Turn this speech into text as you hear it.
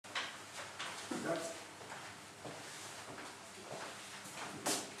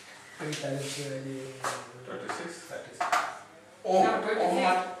Om. No,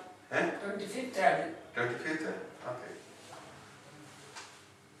 25th. Eh? 25th. 25th? Okay.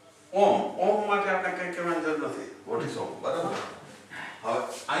 Om માટે આપણે કંઈ કહેવાની જરૂર નથી. What is Om? બરાબર? હવે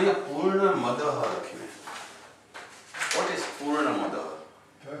અહીંયા પૂર્ણમ અદહ લખીને. What is Poornam Adah?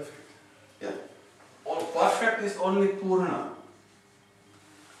 Perfect. Yeah. Or perfect is only Purna.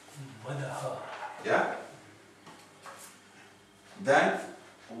 Adah. Yeah. Then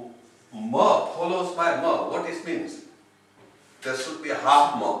ma follows by ma. What it means? There should be a half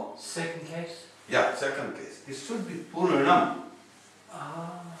ma. Second case? Yeah, second case. It should be Poornam.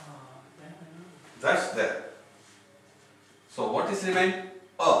 That's there. So what is remain?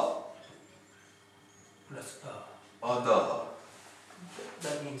 A. Plus a. Adah.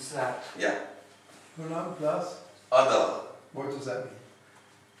 That means that. Yeah. Poornam plus, Adah. what does that mean?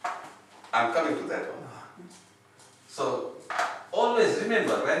 I'm coming to that one. So always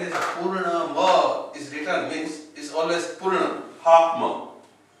remember when is a Purna ma is written means it's always Purnam, half ma.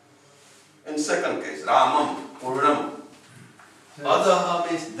 In second case, Ramam, Purnam. Adah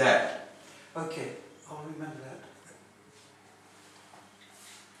means that. Okay, I'll remember that.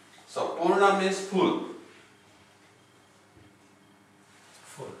 So Purnam means full.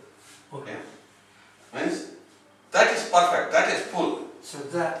 Full. Okay. Means that is perfect, that is full, So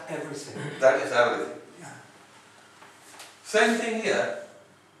that everything. that is everything. Yeah. Same thing here.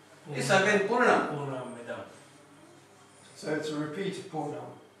 It's again Poornam. Poornam Idam. So it's a repeat of Poornam.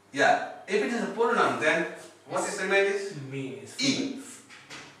 Yeah. If it is a Poornam, then what is remain is Means E.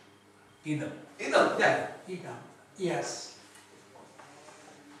 Idam. Idam. Yeah. Idam. Yes.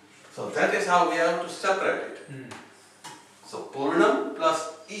 So that is how we have to separate it. So Poornam plus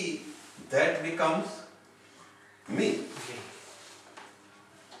E, that becomes me. Okay.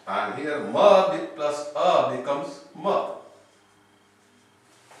 And here ma plus a becomes ma.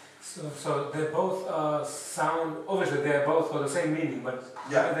 So they both sound, obviously they are both for the same meaning, but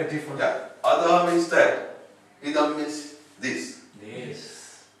Yeah. they're different. Yeah. Adah means that. Idam means this. This.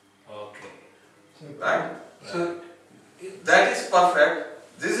 Okay. So, Right? So, That is perfect.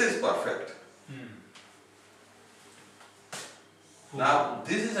 This is perfect. Now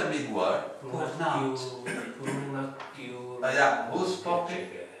this is a big word. Poornaat. Yeah. Who's talking?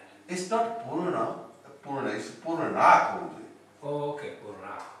 It's not Purna. Purna. It's Poornaat only. Oh, okay.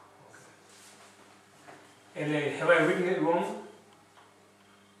 Poornaat. Okay. And have I written it wrong?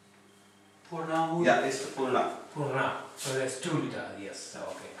 Poornam Udachyate. Yeah, it's Purna. Poornaat. So there's 2 letters. Yes.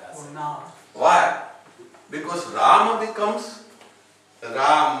 Okay. That's it. Poornaat. Why? Because Rama becomes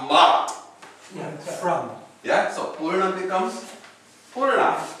Rama. Yeah, from. Yeah, so Purna becomes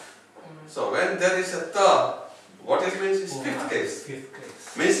Purna. So when there is a ta, what it means is fifth Poornaat. case. Fifth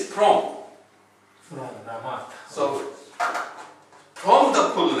case. Means from. From Ramat. So from the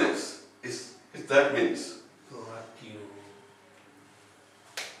fullness is that means. Poornaat.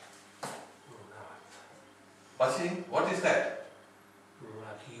 What is that?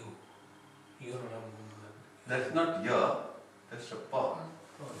 Poornaat. You remember. That's not ya, that's a pa.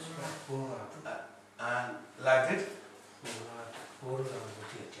 Oh, it's right. Poornaat. And like it, Poornaat. Poornam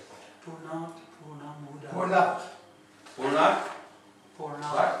Udachyate. Poornaat Poornam Udam. Poornat. Purnat.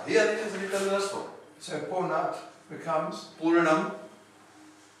 Poornaat. Right? Here it is written also. So Poornat becomes Purnam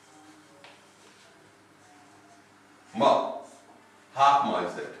ma. Half ma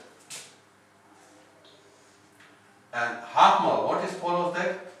is that. And half ma, what is follows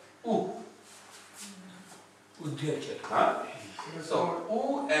that? U. Udachyate. Huh? So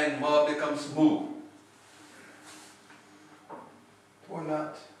U and ma becomes mu.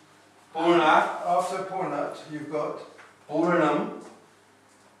 Poornat. Purnat, After Poornat, you've got Poornam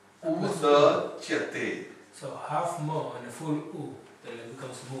Udachyate. So half mo and a full u, then it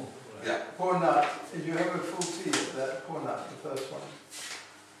becomes mo. Right? Yeah. Poornat. You have a full T at that. Poornat, the first one.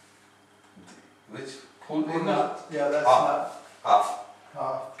 Which full Poornat. Yeah, that's Half. not half.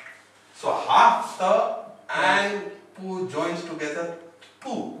 half. So half the and pu joins together pu.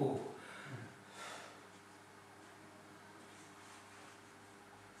 U.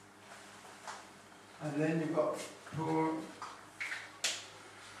 And then you've got Poor.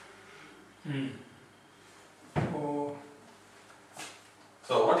 Poor.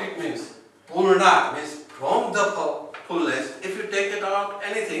 So what it means? Purna means from the fullness. If you take it out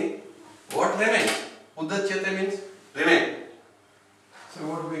anything, what remains? Udachyate means remain. So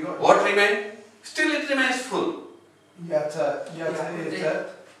what have we got? What remain? Still it remains full. Yata. Yata Yeah, is that.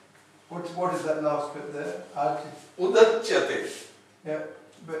 What is that last bit there? Udachyate. Yeah,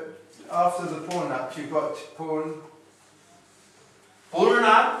 but after the Poornat, you've got Poornam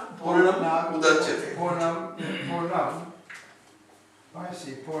Udachyate. Poornam. I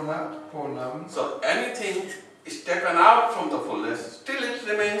see. Poornaat Poornam. So anything is taken out from the fullness, still it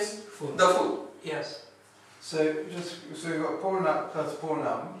remains Full. the full. Yes. So you've got Poornaat plus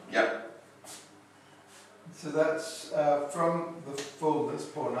Poornam. Yeah. So that's from the fullness,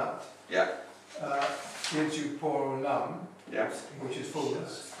 Poornaat, Yeah. gives you Poornam, Yeah. which is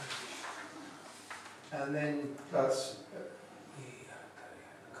fullness, and then plus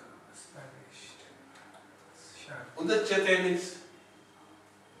Udachyate means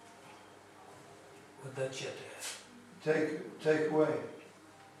Udachyate. take away.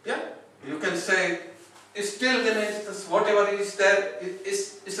 yeah. You can say it still remains this, whatever is there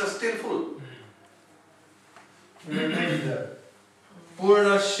is still full. Remainder.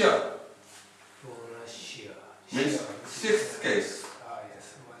 Poornasya Poornasya. means sixth case. Ah,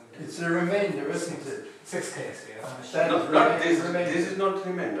 yes. It's a remainder, isn't it? Sixth case, yeah. That No, is not this. remainder. This is not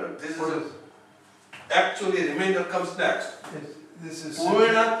remainder. This What is is actually remainder comes next. this is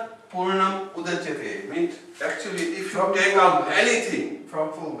Poornaat Poornam Udachyate means actually if you From take out fullness. anything,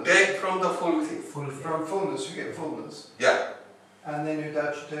 from fullness. take from the full thing. Full. From fullness you get fullness, Yeah. and then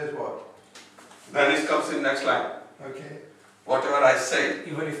Udachyate is what? Then it comes in next line. Okay. Whatever I say,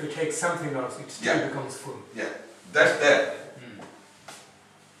 Even if you take something else, it still Yeah. becomes full. yeah, that's there.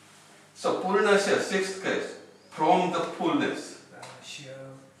 So Poornasya, sixth case, from the fullness.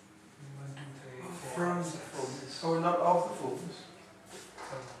 From the fullness. Oh, not of the fullness.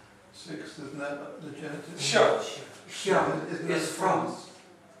 Sixth, isn't that the genitive? Sure. Shya Isn't that is the from. fullness?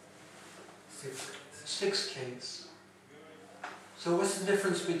 Sixth case. So what's the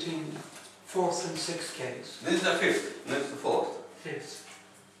difference between fourth and sixth case? This is the fifth, this is the fourth. Fifth.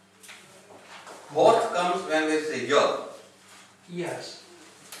 Fourth comes when we say ya. Yes.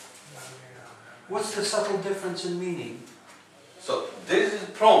 What's the subtle difference in meaning? So this is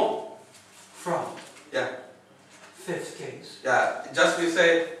from. From. Yeah, Fifth case. yeah. Just we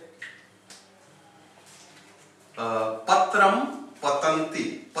say patram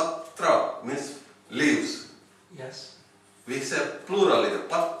patanti. Patra means leaves. Yes. We say plural is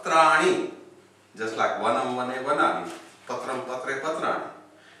patrani. Just like vanam vane vanani. Patram patre patrani.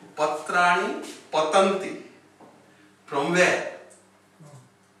 Patrani patanti. From where?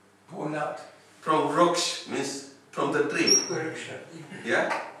 Poornaat. From vruksh means from the tree. Vriksha.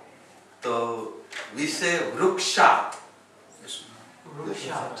 Yeah? So we say vruksha,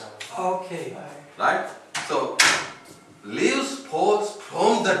 Vriksha. Okay. right? So leaves falls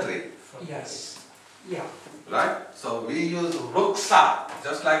from the tree, Yes. Yeah. right? So we use vruksa,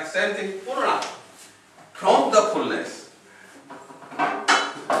 just like same thing, purna, from the fullness.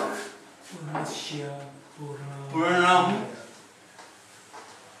 Poornasya. Poornam,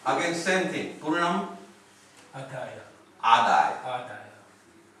 again same thing, Poornam Aadaay. Aadaay. Aadaay.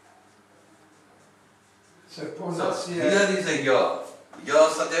 So So Poornasya. here is a ya. Ya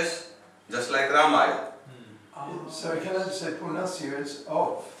suggests, just like Ramaya. So can I just say Poornasya is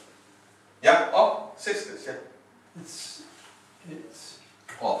of? Yeah, oh, sixth, yeah, It's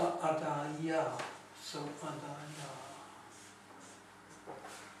of. Aadaay. So Aadaay.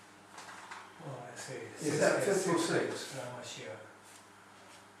 Oh, I see. Is that fifth or sixth? Ramashya.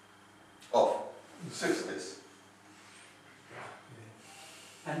 Of. Sixth is.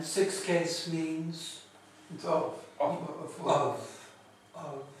 And sixth case means it's of. of.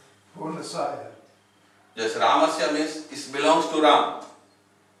 Of. Poornasya. Yes, Ramasya means it belongs to Ram.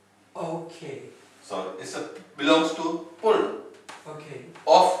 Okay. So it belongs to Purna, Okay.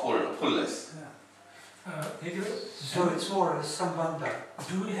 of Purna, fullness. So it's more of a sambandha.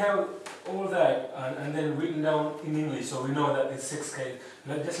 Do we have all that and then written down in English so we know that it's sixth case?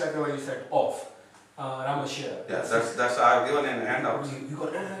 Just like the way you said, of. Ramashya. Yeah, that's I've given in handout. You got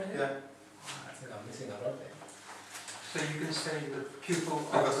all that? Yeah. I think I'm missing a lot there. So you can say the pupil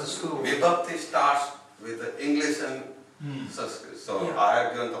of the Because school. Vibhakti starts with the English and Sanskrit. So Yeah. I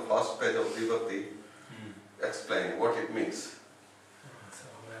have given the first page of Vibhakti explaining what it means. So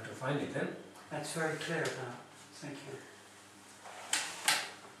we have to find it then. That's very clear now. Thank you.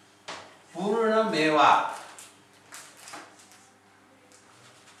 Poornam Evaa.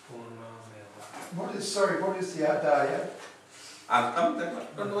 What is the Aadaay? I'm coming there.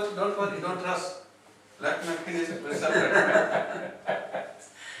 Don't worry, don't rush. Let me finish it with separate.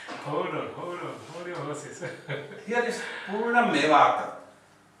 Hold your horses. Here is Poornam Evaa.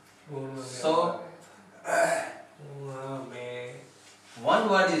 So, one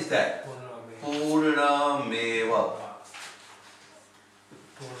word is that. Poornameva.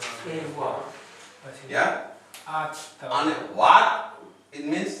 Evaa. Yeah? And And what? It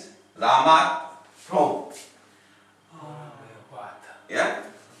means Rama from. Yeah?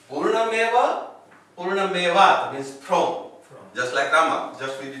 Poornameva. Poornameva means from. just like Rama,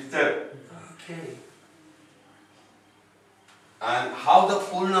 just we did there. Okay. And how the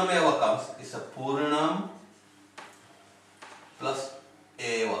Poornam Evaa comes is a Poornam plus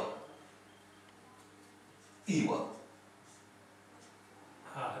Evaa. Evaa.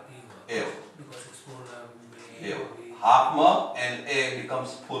 Eva. Evaa. Because it's Poornam. Evaa. Half ma and A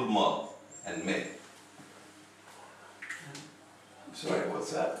becomes full ma and me. Sorry,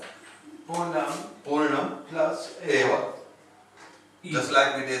 what's that? Poornam Poornam plus Evaa. Just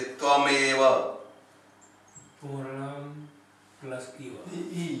like we did Tvameva. Poornam plus Eva.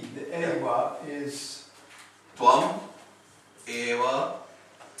 The Evaa is Tvam Eva.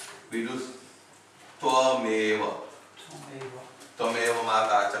 We do Tvameva. Tvameva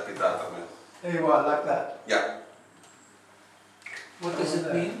Mata Cha Pita Tvameva. Evaa like that. Yeah, What does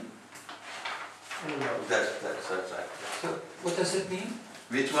it mean? Evaa. that's right. So, what does it mean?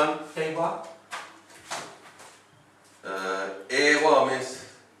 Which one? Evaa? Eva means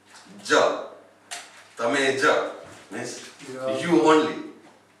ja. Tame ja means Yeah. you only.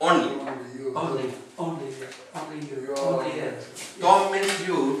 Only. you. Only. Only you. Yeah. Only it. Tom means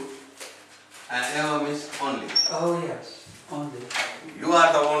you and Eva means only. Oh yes. Only. You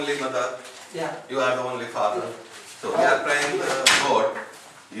are the only mother. Yeah. You are the only father. So we are praying the God.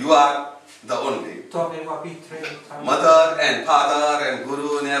 You are the only. Tvameva Pitre. Mother and father and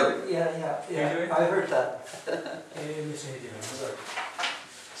guru and everything. Yeah. I heard that.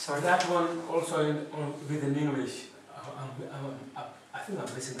 So that one also within English, I think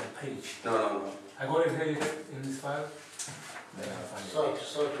I'm missing that page. No. I got it here in this file. Then I'll find it.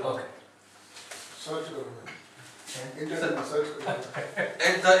 Search. Okay. Search. Okay. Internet search.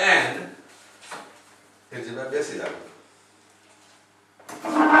 At the end, it's a basic.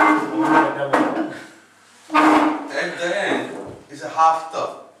 At the end is a half the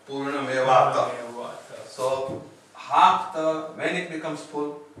Poornam Evaa. So half the, when it becomes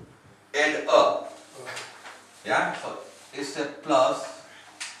full, add a. Yeah, so it's a plus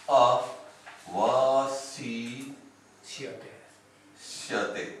a Vashishyate.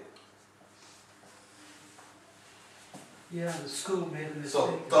 Yeah, the school made a mistake.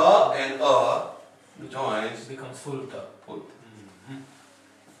 So ta and a joins becomes full ta. full.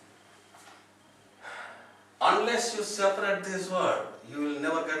 Unless you separate this word, you will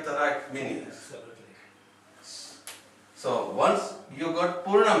never get the right meaning. Separately. So once you got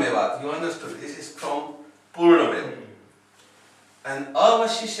Poornam Evaa, you understood this is from Poornam Evaa. And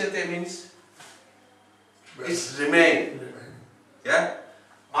Avashishyate means it's remain. Yeah?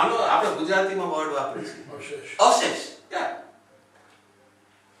 આપણે ગુજરાતીમાં word વાપરીએ છીએ અવશેષ. Yeah.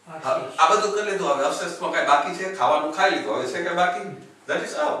 આ બધું કરી લીધું, હવે અવશેષમાં કાંઈ બાકી છે, ખાવાનું ખાઈ લીધું, હવે છે કાંઈ બાકી? That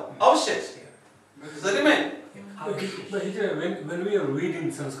is અવશેષ. It's the remain. But when we are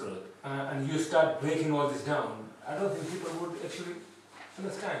reading Sanskrit and you start breaking all this down, I don't think people would actually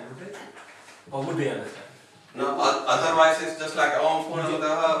understand, would they? Or would they understand? No, otherwise it's just like Om Poornam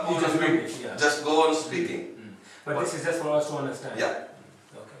Adah You just Poornam. read it, yeah. Just go on speaking. But this is just for us to understand. Yeah.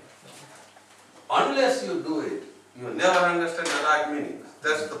 Okay. Unless you do it, you never understand the right meaning.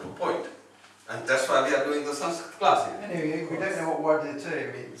 That's the point. And that's why we are doing the Sanskrit class here. Anyway, we don't know what word they say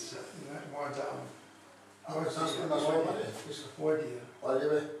means. What Sanskrit slow पानी what do you? आगे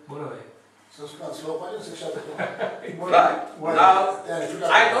में बोलो भाई. Sanskrit slow पानी शिक्षा देते Right. Now,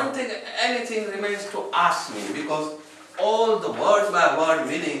 I don't think anything remains to ask me because all the word by word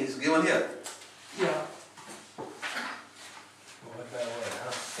meaning is given here. Yeah. Word by word,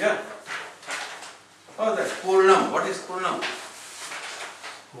 huh? Yeah. Oh, that Poornam. What is Poornam?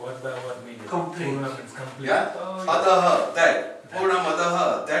 Word by word meaning. Complete. Poornam means complete. Yeah. Oh, yeah. Adah, that. Poornam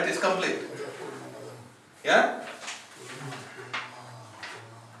Adah, that is complete. Yeah?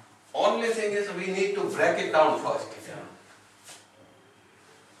 Only thing is we need to break it down first. Yeah.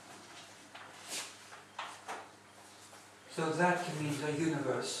 So that means the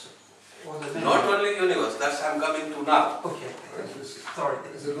universe or the Not only universe, that's I'm coming to now. Okay. Sorry.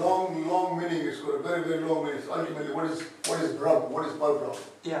 It's a long meaning. It's got a very long meaning. Ultimately, what is Brahman? What is Brahman?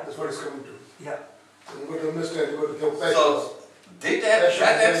 Yeah. That's what it's coming to. Yeah. So you've got to understand. You've got to get patience. So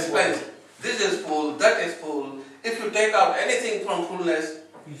that explains. This is full, that is full. If you take out anything from fullness,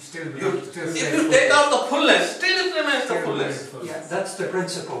 You still if you take out the fullness, still it remains the fullness. Yeah, that's the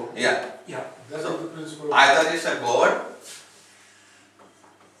principle. Yeah. Yeah. That's So, the principle. Either it's a God,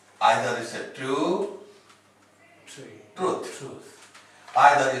 either it's a truth,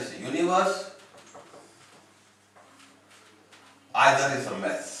 either it's a universe, either it's a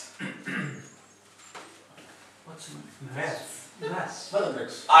mess. What's mess? Mess.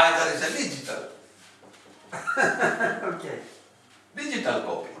 Mathematics. Either it's a digital. Okay. Digital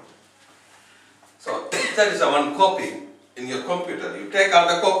copy. So if there is a one copy, in your computer, you take out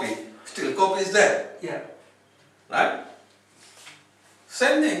the copy, still copy is there. Yeah. Right?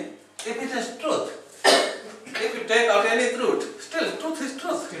 Same thing, if it is truth, if you take out any truth, still truth is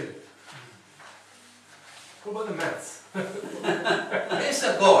truth. Still. What about the maths? It's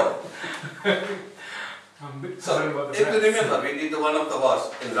a God. I'm a bit So, concerned about the if you maths. remember, we did one of the verse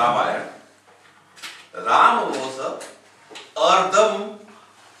in Ramayana. Rama was a Ardham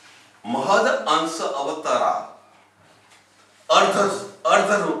Mahad Ansa Avatara.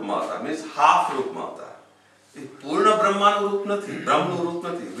 Ardha Rup Mata means half Rup Mata. Purna Brahman Rup Nathi, Brahman Rup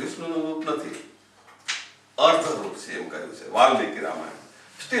Nathi, Vishnu Rup Nathi. Ardha Rup same kayu se, Valmiki Ramayana.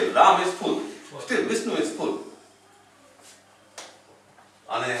 Still Ram is full, still Vishnu is full.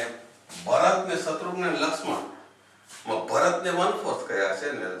 અને ભરત ને શત્રુઘ્ન ને લક્ષ્મણ ભરત ને 1/4 કયા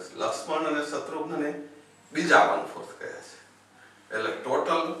છે ને લક્ષ્મણ અને શત્રુઘ્ન ને બીજા 1/4 કયા છે એટલે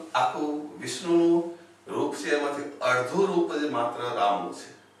ટોટલ આખું વિષ્ણુનું રૂપ છે એમાંથી અડધું રૂપ જ માત્ર રામનું છે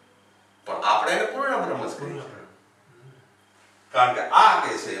પણ આપણે એને પૂર્ણ બ્રહ્મ જ કહીએ કારણ કે આ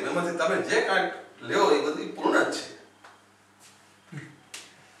કે છે એમાંથી તમે જે કાંઈ લ્યો એ બધી પૂર્ણ જ છે.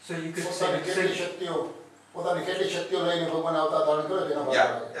 So you could પોતાની કેટલી say, શક્તિઓ પોતાની કેટલી શક્તિઓ લઈને ભગવાન અવતાર ધારણ કરે છે એના પર Yeah,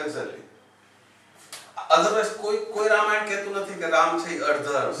 આધાર છે. exactly. Otherwise, કોઈ રામાયણ કહેતું નથી કે રામ છે એ અર્ધ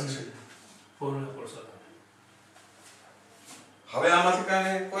અંશ છે. Poornam Adah. હવે આમાંથી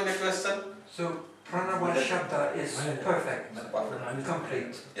કાંઈ કોઈને question? so Pranava Shabda is perfect, Perfect.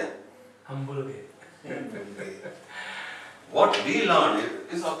 complete. Yeah. Humble way. What we learn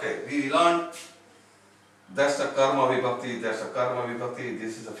is okay. We learn that's a karma vibhakti, that's a karma vibhakti.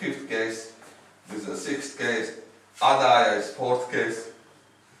 This is the 5th case. This is the 6th case. Aadaay is 4th case.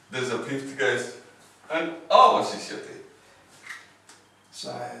 This is the 5th case. And Vashishyate.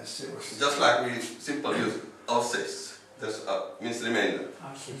 Just like we simple use avshesh. This means remainder.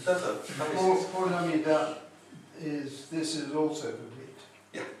 That's a Poornam Idam this is also complete.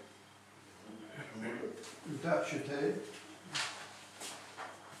 Yeah. Udachyate.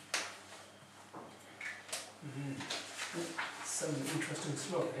 Some interesting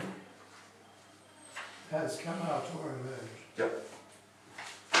slope, eh? Has come out or emerged. Yeah.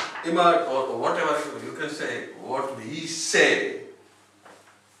 Emerge or whatever you can say, what we say,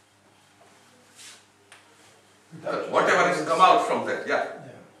 whatever has come out from that, yeah.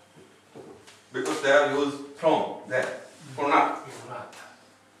 Because they are used from there, Poornaat.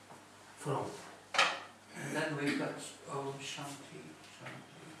 From. And then we've got Shanti.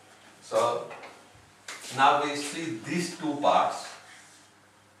 So now we see these two parts,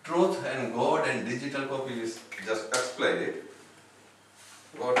 truth and God and digital copy is just explain it.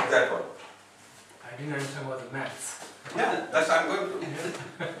 Go to that one. I didn't understand about the maths. Yeah, that's I'm going to.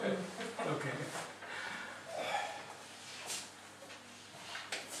 Okay.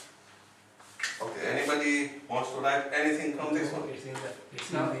 Okay, anybody wants to write anything from this one? It's in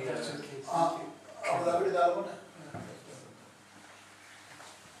No, the, that's okay. આપણે આપણે દાખલો ને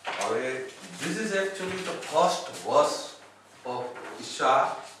This is actually the first verse of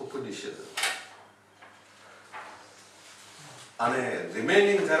Upanishad. And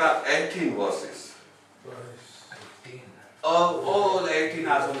remaining there are 18 verses. All 18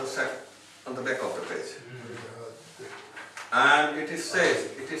 are on the back of the page. And it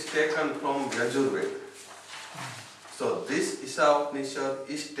is taken from Yajurveda. So this Ishavasya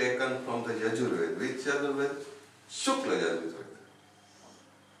is taken from the Yajurveda. Which Yajurveda? Shukla Yajurveda.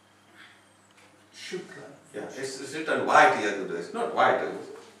 Shukla. Yeah, it's written white Yajurveda. It's not white.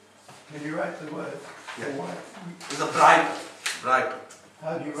 Can you write the word? Yeah. Why? It's a bright.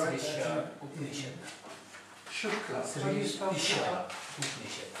 How do you write that? Upanishad. Shukla. How do you spell Shukla?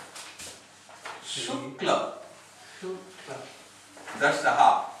 Upanishad. Shukla. Shukla. That's the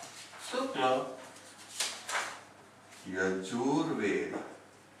half. Shukla. Yajurveda.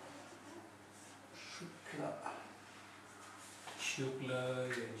 Shukla. Shukla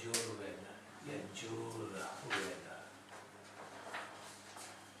Yajurveda. Yajurveda.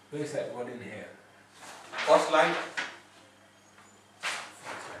 Where is that word in here? First line.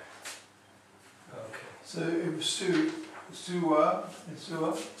 Okay. So it was Suwa.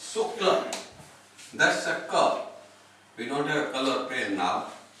 Shukla. That's a ka. We don't have a color pen now.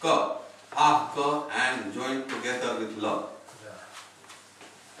 Ka. Half ka and joined together with la.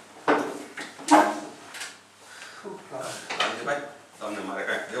 Shukla. ભાઈ તમને મારે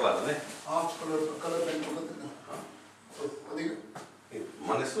કાંઈક કહેવાનું ને half colour pen વધી ગયું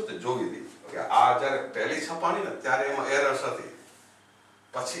મને શું છે જોવી હતી કે આ જ્યારે પહેલી છપાણી ને ત્યારે એમાં એરર્સ હતી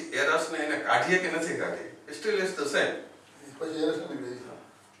પછી એરર્સ ને એને કાઢીએ કે નથી કાઢી સ્ટીલ ઇઝ ધ સેમ પછી એરસ નથી ગઈ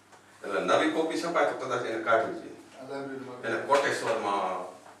એટલે નવી કોપી છપાય તો કદાચ એને કાઢવી જોઈએ આ લાઇબ્રેરીમાં એને કોટેશ્વરમાં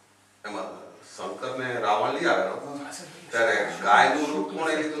એમાં શંકરને રાવણ લઈ આવ્યો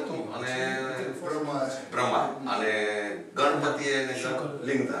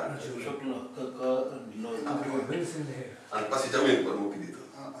is in here. અને પછી જમીન પર મૂકી દીધો.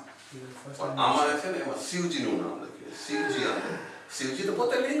 પણ આમાં છે ને એમાં શિવજીનું નામ લખ્યું. શિવજી અંદર. શિવજી તો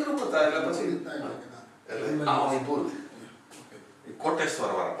પોતે લિંગ રૂપ હતા એટલે પછી એટલે આમાં ભૂલ. એ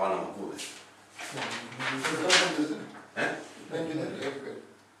કોટેશ્વર વાળા પાનામાં ભૂલ. હે?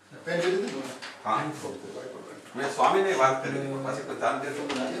 હા. મેં સ્વામીને વાત કરી પછી કોઈ ધ્યાન દેતો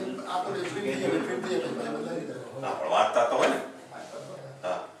વાંચતા તો હોય ને.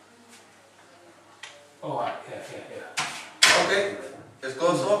 હા. Oh, yeah. Okay, let's go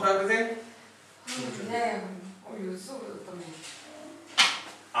solve everything.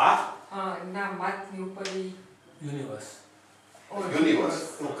 Universe. Universe.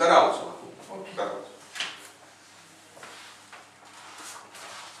 હું કરાવું છું. કરાવું છું.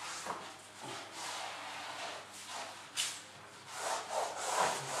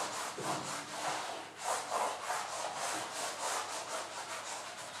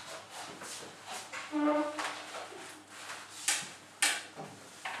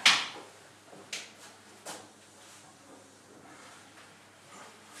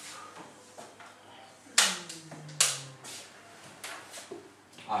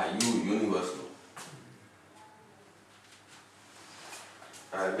 universe નું.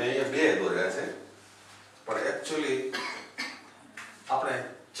 મેં અહીંયા બે દોર્યા છે પણ એકચ્યુઅલી આપણે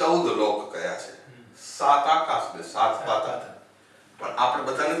 14 લોક કયા છે, 7 આકાશ ને 7 પાતાળ. પણ આપણે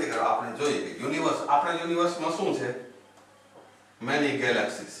બધા નથી કરવા, આપણે જોઈએ કે યુનિવર્સ, આપણા યુનિવર્સમાં શું છે, many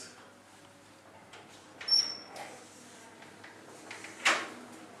ગેલેક્સીસ.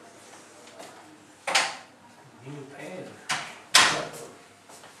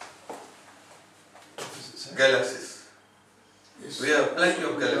 Galaxies. Yes. We have plenty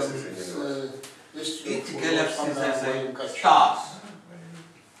of galaxies in the universe. Each galaxy has a stars.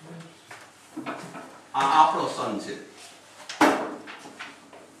 આપણો સન છે,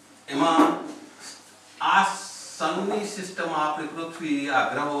 એમાં આ સનની સિસ્ટમમાં આપણી પૃથ્વી, આ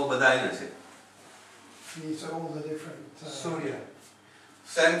ગ્રહો બધા એને છે. These are all the different Surya.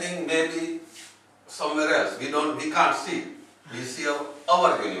 Same thing may be somewhere else. We can't see. We see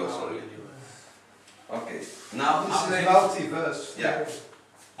our universe only. Okay. Now this is multiverse. Yeah.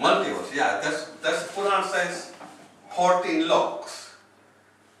 Multiverse. Yeah. That's Puran says 14 locks.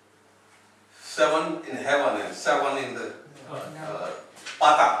 7 in heaven and 7 in the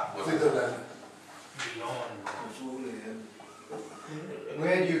pata.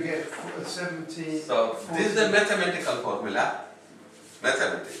 Where do you get 70? So this is the mathematical formula.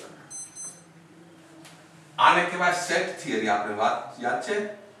 Mathematical. આને કહેવાય set theory. આપણે વાત યાદ છે,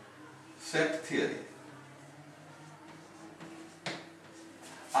 set theory.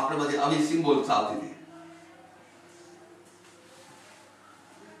 આપણે બધી આવી symbols આવતી હતી.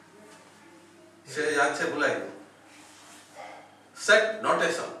 છે યાદ છે, ભૂલાઈ ગયું. Set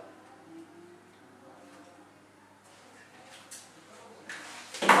notation.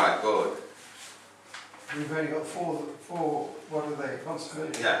 My God. We've only got four, what are they,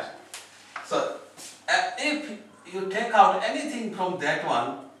 constellations? Yeah. So if you take out anything from that one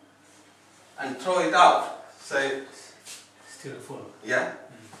and throw it out, say, Still full. yeah,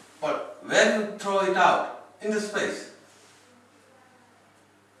 but when you throw it out in the space,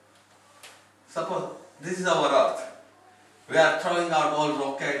 suppose this is our Earth, we are throwing out all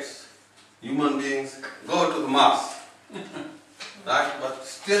rockets, human beings, go to the Mars, right? But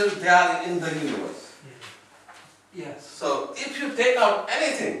still they are in the universe. Yes. So if you take out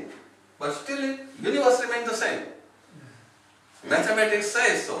anything, but still universe remains the same. Mathematics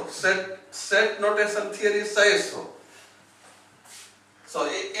says so. Set notation theory says so. So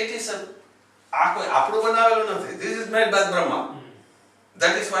it is આપણું બનાવેલું નથી. This is made by Brahman.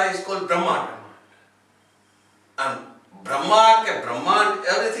 That is why it's called Brahman. And Brahman,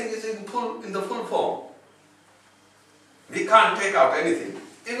 everything is in the full form. We can't take out anything.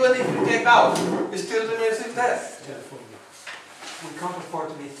 Even if we take out, it still remains in there. Still full. We can't afford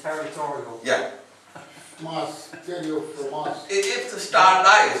to be territorial. Yeah. Mass, theory of mass. If the star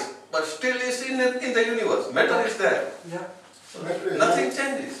dies, but still is in the universe, matter is there. Yeah. So nothing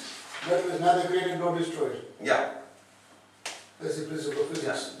changes. Matter is neither created nor destroyed. Yeah. That's the principle of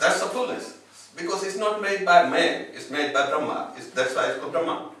Yeah. physics. That's the fullness. Because it's not made by man, it's made by Brahman. That's why it's called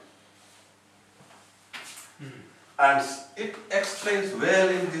Brahman. And it explains well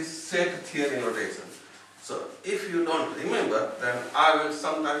in this set theory notation. So if you don't remember, then I will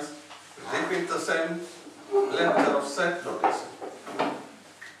sometimes repeat the same lecture of set notation.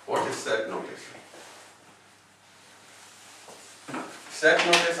 What is set notation? Set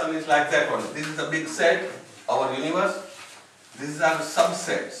notation is like that one. This is a big set, our universe. These are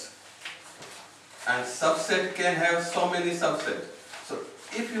subsets. And subset can have so many subsets. So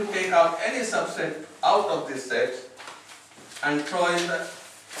if you take out any subset out of this set and throw in the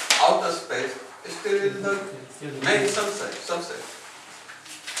outer space, it's still in the main subset.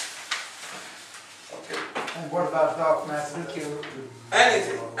 Okay. And what about dark matter? Thank you.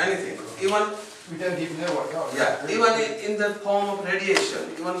 Anything. Even We don't even know what dark yeah, matter is. even in the form of radiation,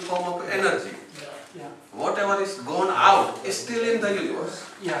 even form of energy, Yeah. whatever is gone out is still in the universe.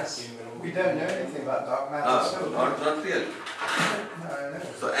 Yes. We don't know anything about dark matter still. do we? Not really. No, no.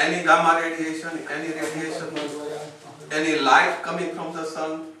 So any gamma radiation, any light coming from the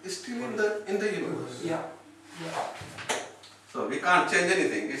sun is still in the universe. Yeah. Yeah. So we can't change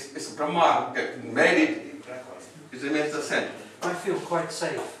anything. It's Brahma made it. It remains the same. I feel quite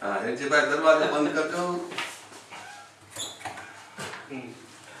safe. जी भाई दरवाजा बंद कर दो.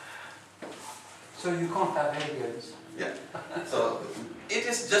 So you can't have aliens. Yeah. So it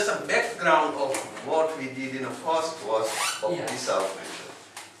is just a background of what we did in the first verse of Yeah. this Upanishad.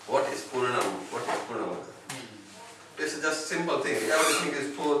 What is Poornam? What is Poornam? It's just simple thing. Everything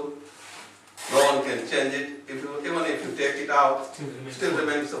is full. No one can change it. Even if you take it out, still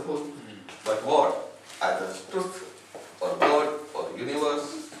remains the full. But what? Either truth or God or universe.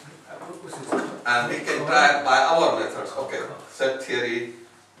 And we can try it by our methods. Okay, set theory,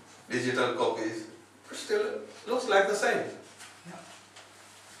 digital copies. It still looks like the same.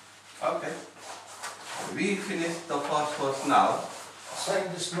 Okay. We finished the first verse now.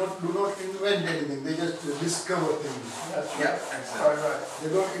 Scientists do not invent anything, they just discover things. That's Yeah, right. exactly. Right. They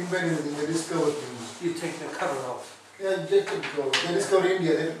don't invent anything, they discover things. You take the cover off. Yeah, just discover. They discovered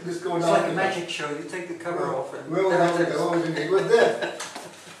India, they discovered It's like a Africa. magic show. You take the cover off and Where was Africa? Where was India? It was there.